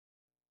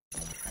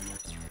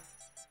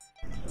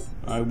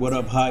All right, what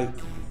up, hype?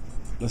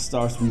 Let's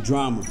start some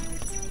drama.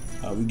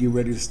 We get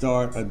ready to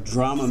start a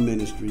drama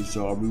ministry,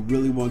 so we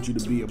really want you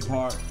to be a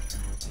part.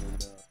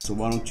 So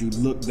why don't you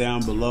look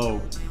down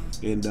below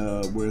and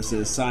where it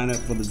says sign up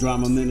for the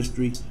drama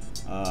ministry.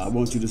 I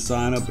want you to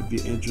sign up if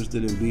you're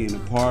interested in being a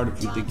part,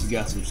 if you think you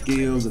got some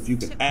skills, if you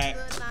can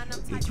act,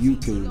 if you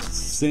can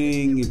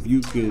sing, if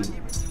you're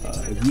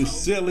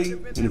silly,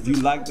 and if you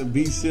like to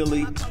be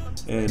silly,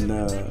 and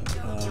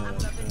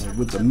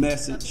with the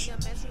message.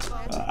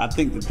 I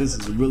think that this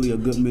is really a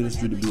good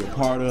ministry to be a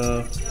part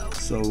of.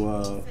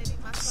 So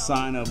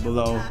sign up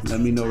below.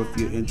 Let me know if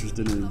you're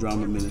interested in the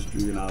drama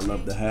ministry, and I'd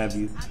love to have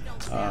you.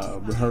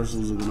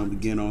 Rehearsals are going to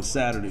begin on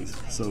Saturdays.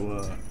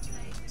 So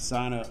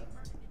sign up.